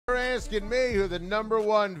You're asking me who the number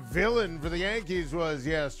one villain for the Yankees was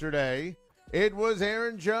yesterday. It was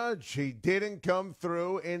Aaron Judge. He didn't come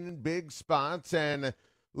through in big spots. And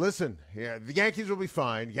listen, yeah, the Yankees will be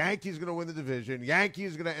fine. Yankees going to win the division.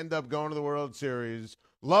 Yankees going to end up going to the World Series.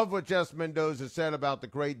 Love what Jess Mendoza said about the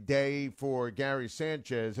great day for Gary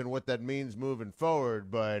Sanchez and what that means moving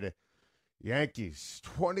forward. But Yankees,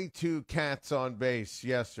 22 cats on base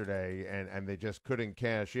yesterday, and they just couldn't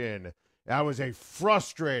cash in. That was a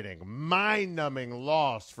frustrating, mind-numbing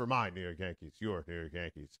loss for my New York Yankees, your New York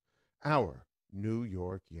Yankees, our New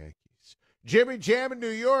York Yankees. Jimmy Jam in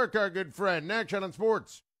New York, our good friend. Next on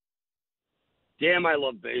Sports. Damn, I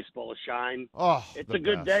love baseball, Schein. Oh, it's a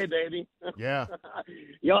good day, baby. Yeah.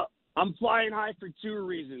 Yo, I'm flying high for two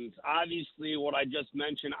reasons. Obviously, what I just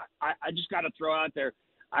mentioned, I just got to throw out there.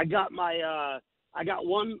 I got my I got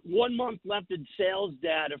one month left in sales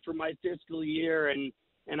data for my fiscal year, and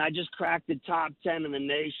I just cracked the top 10 in the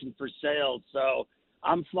nation for sales. So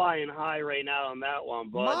I'm flying high right now on that one.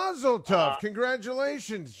 But Mazel tov.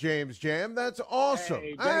 Congratulations, James Jam. That's awesome.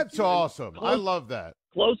 Hey, that's awesome. I love that.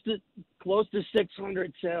 Close to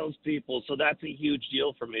 600 salespeople, so that's a huge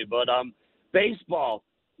deal for me. But baseball,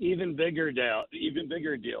 even bigger deal.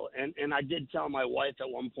 And I did tell my wife at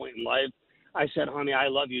one point in life, I said, honey, I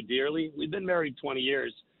love you dearly. We've been married 20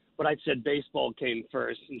 years, but I said baseball came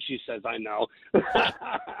first, and she says, I know.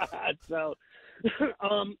 So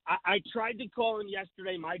I tried to call in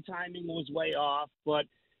yesterday. My timing was way off, but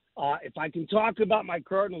if I can talk about my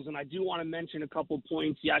Cardinals, and I do want to mention a couple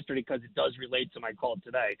points yesterday because it does relate to my call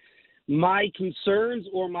today. My concerns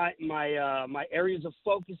or my areas of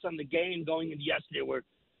focus on the game going into yesterday were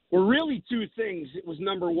really two things. It was,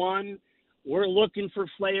 number one, we're looking for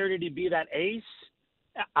Flaherty to be that ace.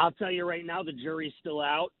 I'll tell you right now, the jury's still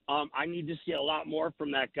out. I need to see a lot more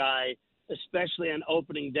from that guy, especially on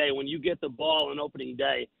opening day. When you get the ball on opening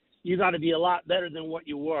day, you got to be a lot better than what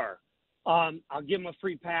you were. I'll give him a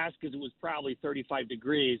free pass because it was probably 35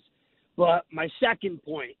 degrees. But my second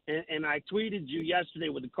point, and I tweeted you yesterday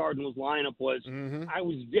with the Cardinals lineup, was I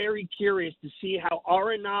was very curious to see how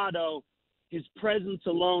Arenado, his presence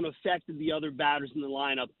alone, affected the other batters in the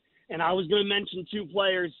lineup. And I was going to mention two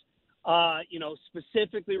players,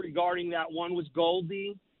 specifically regarding that. One was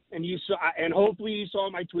Goldie, and hopefully you saw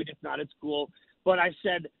my tweet. If not, it's cool. But I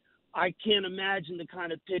said I can't imagine the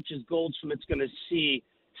kind of pitches Goldschmidt's going to see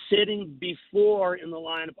sitting before in the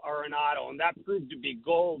lineup Arenado, and that proved to be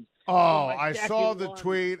gold. Oh, I saw the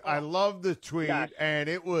tweet. I love the tweet, yes. And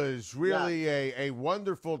it was really a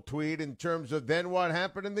wonderful tweet in terms of then what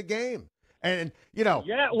happened in the game. And,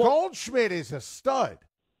 Goldschmidt is a stud.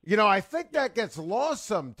 I think that gets lost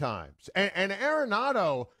sometimes. And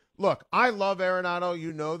Arenado, look, I love Arenado,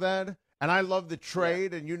 you know that, and I love the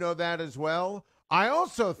trade, and you know that as well. I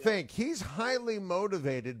also think he's highly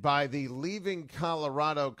motivated by the leaving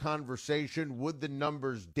Colorado conversation. Would the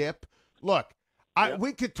numbers dip? Look,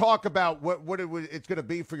 we could talk about what it's going to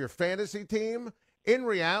be for your fantasy team. In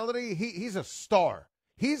reality, he's a star.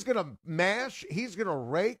 He's going to mash. He's going to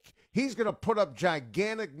rake. He's going to put up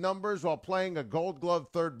gigantic numbers while playing a Gold Glove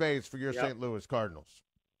third base for your St. Louis Cardinals.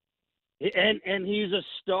 And he's a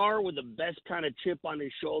star with the best kind of chip on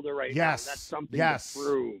his shoulder right now. That's something to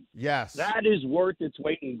prove. Yes. That is worth its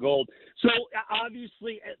weight in gold. So,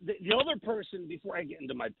 obviously, the other person, before I get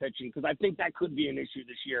into my pitching, because I think that could be an issue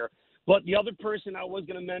this year, but the other person I was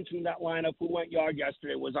going to mention in that lineup who went yard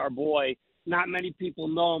yesterday was our boy. Not many people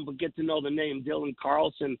know him, but get to know the name, Dylan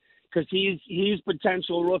Carlson, because he's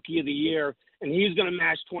potential rookie of the year, and he's going to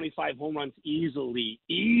mash 25 home runs easily.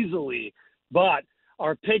 But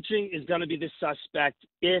our pitching is going to be the suspect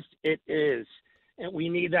if it is. And we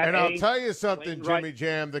need that. And I'll tell you something, Jimmy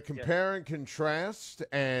Jam, the compare and contrast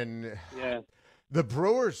and the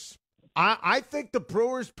Brewers. I think the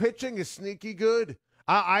Brewers pitching is sneaky good.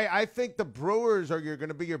 I think the Brewers are going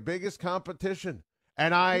to be your biggest competition.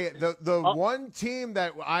 And the one team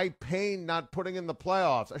that I pain not putting in the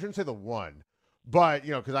playoffs, I shouldn't say the one, but,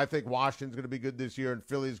 because I think Washington's going to be good this year and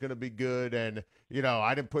Philly's going to be good. And,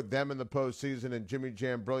 I didn't put them in the postseason, and Jimmy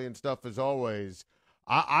Jam, brilliant stuff as always.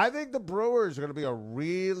 I think the Brewers are going to be a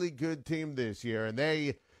really good team this year, and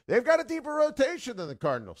they've got a deeper rotation than the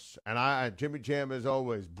Cardinals. And Jimmy Jam, as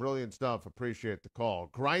always, brilliant stuff. Appreciate the call.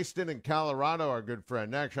 Greiston in Colorado, our good friend.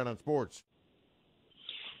 Next on Sports.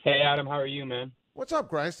 Hey, Adam, how are you, man? What's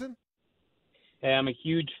up, Greiston? Hey, I'm a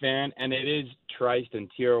huge fan, and it is Tryston,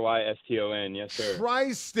 Tryston. Yes, sir.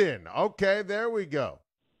 Tryston. Okay, there we go.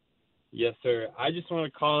 Yes, sir. I just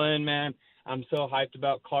want to call in, man. I'm so hyped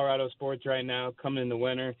about Colorado sports right now, coming in the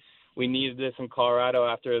winter. We needed this in Colorado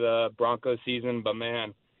after the Broncos season, but,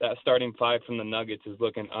 man, that starting five from the Nuggets is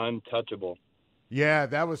looking untouchable. Yeah,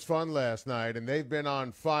 that was fun last night, and they've been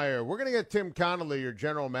on fire. We're going to get Tim Connolly, your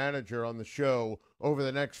general manager, on the show over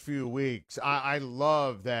the next few weeks. I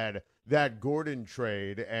love that Gordon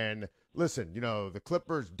trade. And listen, the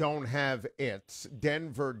Clippers don't have its.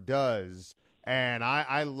 Denver does. And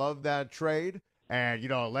I love that trade. And,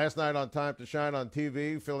 last night on Time to Shine on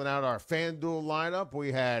TV, filling out our FanDuel lineup,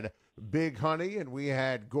 we had Big Honey, and we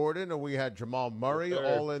had Gordon, and we had Jamal Murray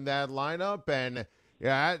all in that lineup. And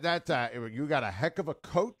yeah, you got a heck of a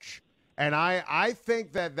coach, and I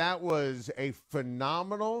think that was a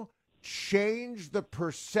phenomenal change the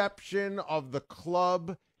perception of the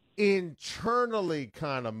club internally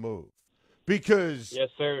kind of move, because yes,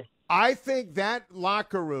 sir. I think that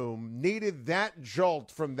locker room needed that jolt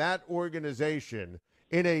from that organization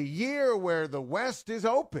in a year where the West is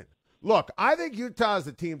open. Look, I think Utah's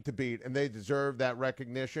the team to beat, and they deserve that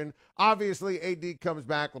recognition. Obviously, AD comes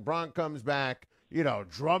back, LeBron comes back.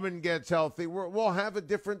 Drummond gets healthy, we'll have a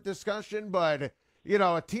different discussion. But,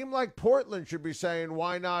 a team like Portland should be saying,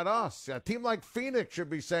 why not us? A team like Phoenix should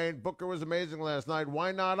be saying, Booker was amazing last night,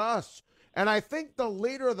 why not us? And I think the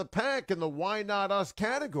leader of the pack in the why not us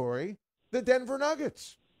category, the Denver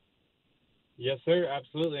Nuggets. Yes, sir,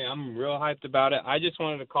 absolutely. I'm real hyped about it. I just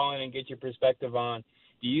wanted to call in and get your perspective on,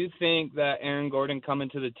 do you think that Aaron Gordon coming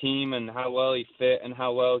to the team and how well he fit and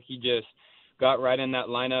how well he just got right in that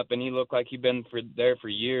lineup, and he looked like he'd been there for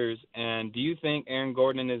years. And do you think Aaron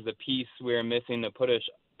Gordon is the piece we're missing to put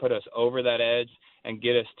us over that edge and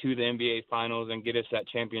get us to the NBA Finals and get us that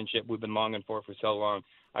championship we've been longing for so long?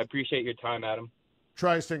 I appreciate your time, Adam.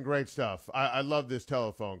 Tristan, great stuff. I love this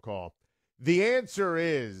telephone call. The answer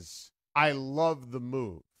is I love the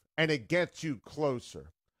move, and it gets you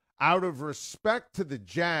closer. Out of respect to the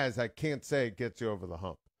Jazz, I can't say it gets you over the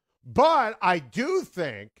hump. But I do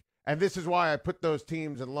think, and this is why I put those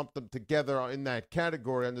teams and lumped them together in that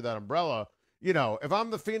category under that umbrella. If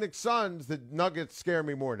I'm the Phoenix Suns, the Nuggets scare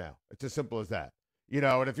me more now. It's as simple as that.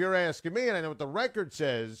 And if you're asking me, and I know what the record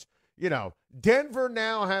says, Denver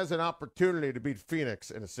now has an opportunity to beat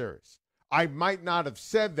Phoenix in a series. I might not have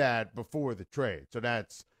said that before the trade. So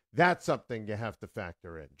that's something you have to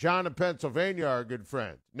factor in. John in Pennsylvania, our good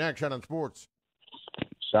friend. Next, Schein on Sports.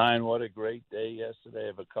 Schein, what a great day yesterday. I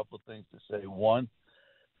have a couple things to say. One,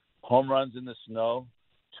 home runs in the snow.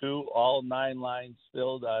 Two, all 9 lines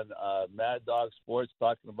filled on Mad Dog Sports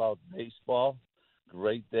talking about baseball.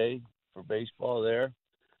 Great day for baseball there.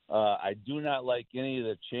 I do not like any of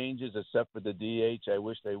the changes except for the DH. I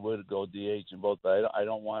wish they would go DH in both. But I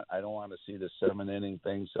don't want to see the 7-inning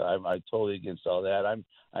thing. So I'm totally against all that.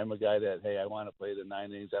 I'm a guy that, hey, I want to play the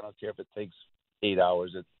 9 innings. I don't care if it takes 8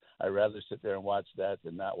 hours. I'd rather sit there and watch that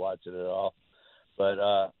than not watch it at all. But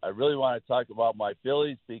I really want to talk about my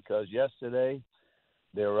Phillies because yesterday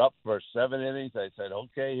they were up for 7 innings. I said,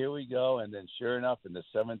 okay, here we go. And then sure enough, in the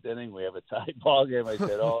 7th inning, we have a tie ball game. I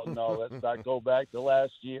said, oh, no, let's not go back to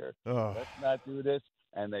last year. Oh. Let's not do this.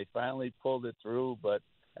 And they finally pulled it through.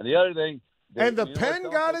 And the other thing. The Pen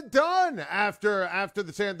got it done after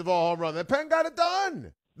the Sandoval home run. The Pen got it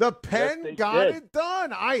done. The Pen got it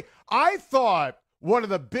done. I thought one of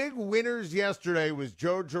the big winners yesterday was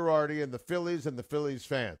Joe Girardi and the Phillies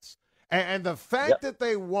fans. And the fact that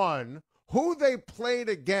they won, who they played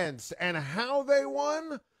against, and how they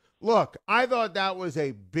won, look, I thought that was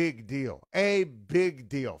a big deal. A big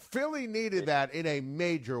deal. Philly needed that in a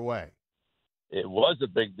major way. It was a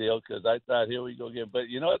big deal because I thought, here we go again. But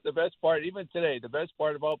you know what the best part, even today, the best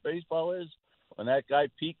part about baseball is when that guy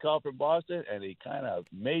Pete called from Boston and he kind of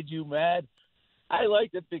made you mad. I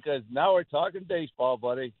liked it because now we're talking baseball,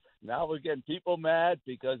 buddy. Now we're getting people mad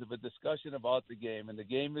because of a discussion about the game. And the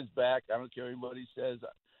game is back. I don't care what anybody says.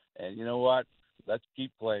 And you know what? Let's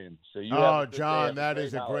keep playing. So John, that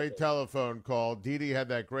is a great telephone call. Didi had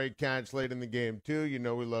that great catch late in the game, too.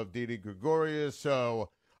 We love Didi Gregorius. So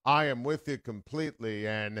I am with you completely.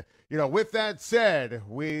 And, with that said,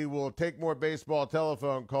 we will take more baseball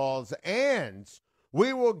telephone calls and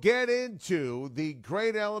we will get into the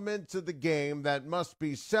great elements of the game that must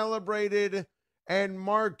be celebrated and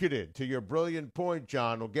marketed. To your brilliant point,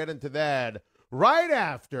 John, we'll get into that right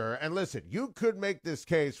after. And listen, you could make this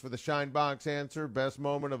case for the Schein Box answer, best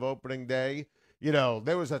moment of opening day.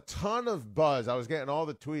 There was a ton of buzz. I was getting all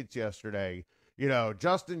the tweets yesterday.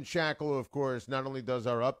 Justin Shackle, of course, not only does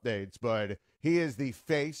our updates, but he is the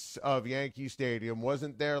face of Yankee Stadium.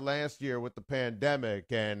 Wasn't there last year with the pandemic.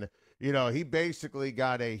 And, he basically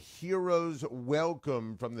got a hero's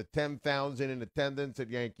welcome from the 10,000 in attendance at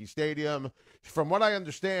Yankee Stadium. From what I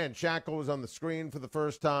understand, Shackle was on the screen for the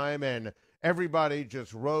first time, and everybody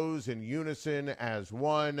just rose in unison as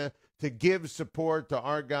one to give support to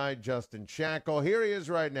our guy, Justin Shackle. Here he is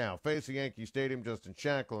right now, facing Yankee Stadium. Justin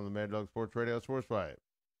Shackle on the Mad Dog Sports Radio Sports Fight.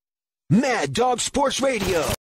 Mad Dog Sports Radio.